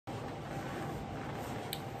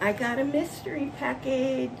I got a mystery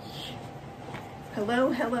package. Hello,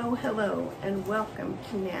 hello, hello, and welcome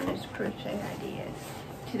to Nana's Crochet Ideas.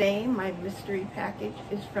 Today, my mystery package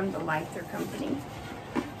is from the Leither Company.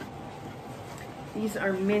 These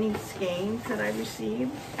are mini skeins that I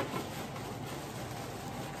received.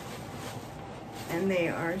 And they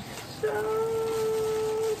are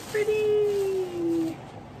so pretty.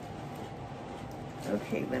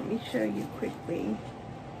 Okay, let me show you quickly.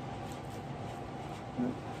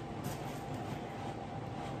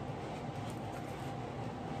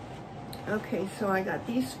 Okay, so I got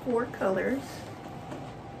these 4 colors.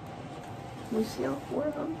 Can you see all 4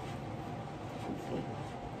 of them? Let's see.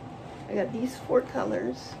 I got these 4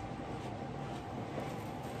 colors.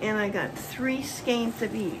 And I got 3 skeins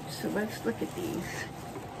of each. So let's look at these.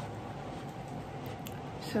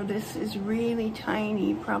 So this is really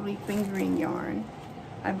tiny, probably fingering yarn.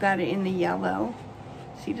 I've got it in the yellow.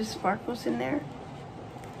 See the sparkles in there?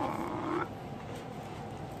 Aww.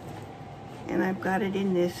 And I've got it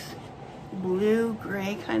in this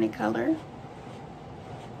blue-gray kind of color.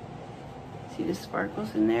 See the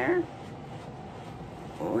sparkles in there?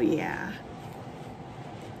 Oh yeah.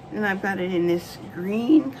 And I've got it in this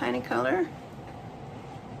green kind of color.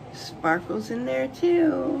 Sparkles in there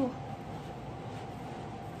too.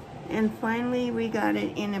 And finally we got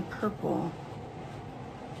it in a purple.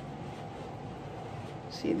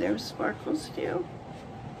 See, there's sparkles too.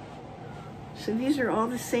 So these are all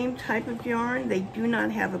the same type of yarn. They do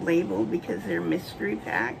not have a label because they're mystery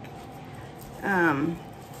pack. I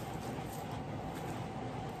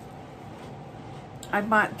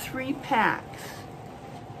bought 3 packs.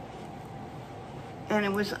 And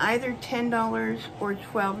it was either $10 or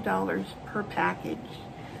 $12 per package.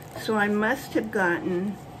 So I must have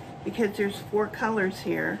gotten, because there's 4 colors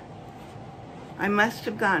here, I must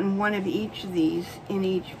have gotten one of each of these in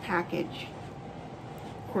each package.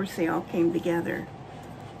 Of course, they all came together,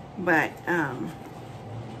 but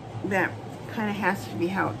that kind of has to be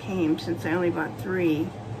how it came. Since I only bought 3,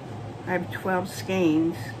 I have 12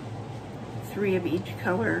 skeins, 3 of each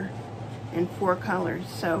color, and 4 colors.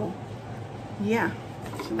 So yeah,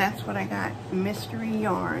 so that's what I got. Mystery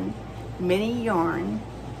yarn, mini yarn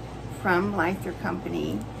from Leither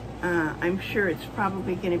Company. I'm sure it's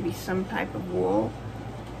probably going to be some type of wool.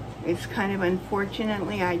 It's kind of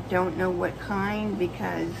unfortunately, I don't know what kind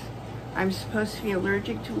because I'm supposed to be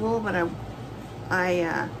allergic to wool, but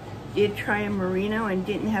I did try a merino and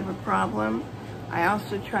didn't have a problem. I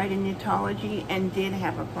also tried a knitology and did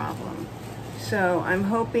have a problem. So I'm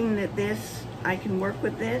hoping that I can work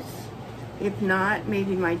with this. If not,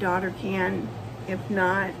 maybe my daughter can. If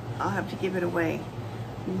not, I'll have to give it away.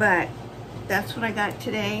 But that's what I got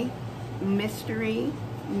today. Mystery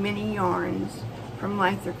mini yarns from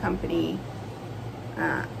Leither Company.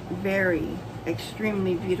 Very,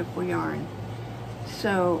 extremely beautiful yarn.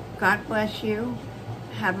 So God bless you.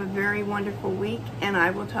 Have a very wonderful week, and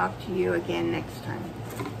I will talk to you again next time.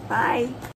 Bye.